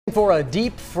For a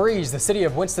deep freeze, the city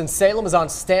of Winston-Salem is on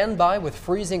standby with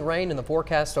freezing rain in the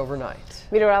forecast overnight.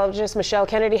 Meteorologist Michelle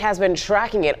Kennedy has been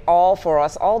tracking it all for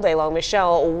us all day long.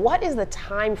 Michelle, what is the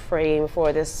time frame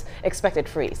for this expected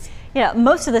freeze? Yeah,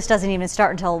 most of this doesn't even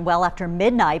start until well after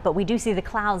midnight, but we do see the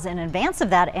clouds in advance of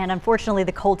that, and unfortunately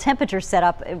the cold temperatures set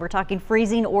up. We're talking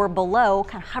freezing or below,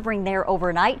 kind of hovering there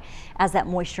overnight as that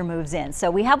moisture moves in. So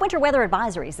we have winter weather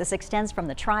advisories. This extends from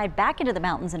the Triad back into the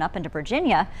mountains and up into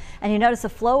Virginia, and you notice the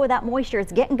flow of that moisture,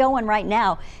 it's getting going right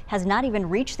now, has not even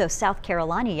reached those South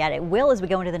Carolina yet. It will as we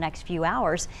go into the next few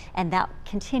hours, and that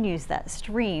continues that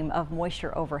stream of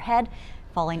moisture overhead,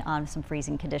 falling on some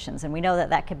freezing conditions. And we know that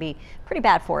that could be pretty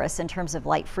bad for us in terms of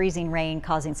light freezing rain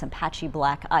causing some patchy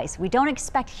black ice. We don't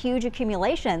expect huge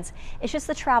accumulations. It's just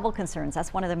the travel concerns.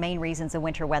 That's one of the main reasons the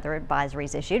winter weather advisory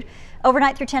is issued.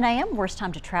 Overnight through 10 a.m., worst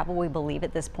time to travel, we believe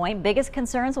at this point. Biggest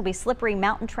concerns will be slippery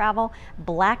mountain travel,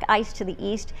 black ice to the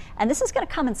east, and this is going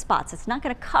to come in spots. It's not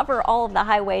going to cover all of the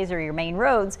highways or your main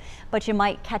roads, but you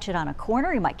might catch it on a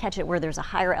corner. You might catch it where there's a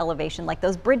higher elevation, like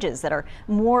those bridges that are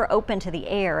more open to the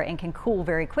air and can cool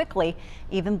very quickly,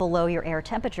 even below your air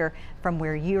temperature from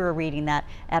where you're reading that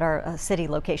at our city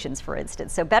locations, for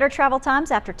instance. So better travel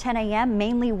times after 10 a.m.,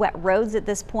 mainly wet roads at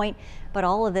this point, but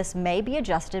all of this may be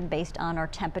adjusted based on our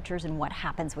temperatures and what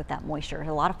happens with that moisture.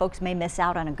 A lot of folks may miss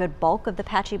out on a good bulk of the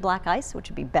patchy black ice, which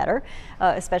would be better,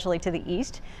 especially to the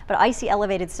east. But icy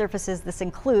elevated surfaces, this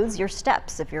includes your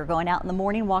steps. If you're going out in the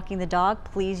morning walking the dog,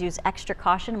 please use extra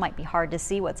caution. It might be hard to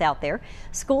see what's out there.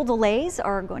 School delays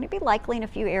are going to be likely in a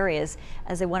few areas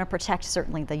as they want to protect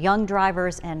certainly the young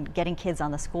drivers and getting kids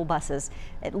on the school buses.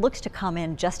 It looks to come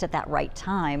in just at that right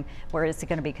time where it's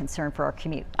going to be concern for our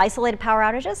commute. Isolated power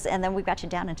outages, and then we've got you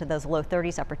down into those low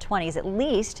 30s, upper 20s, at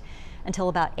least until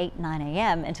about 8, 9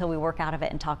 a.m. until we work out of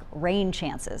it and talk rain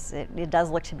chances. It does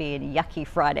look to be a yucky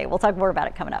Friday. We'll talk more about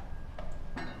it coming up.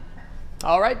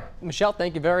 All right, Michelle,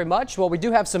 thank you very much. Well, we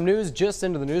do have some news just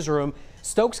into the newsroom.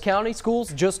 Stokes County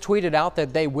schools just tweeted out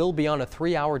that they will be on a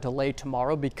 3-hour delay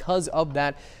tomorrow because of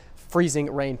that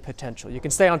freezing rain potential. You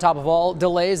can stay on top of all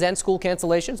delays and school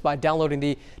cancellations by downloading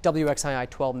the WXII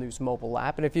 12 News mobile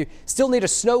app. And if you still need a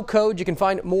snow code, you can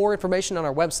find more information on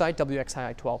our website,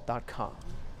 WXII12.com.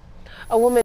 A woman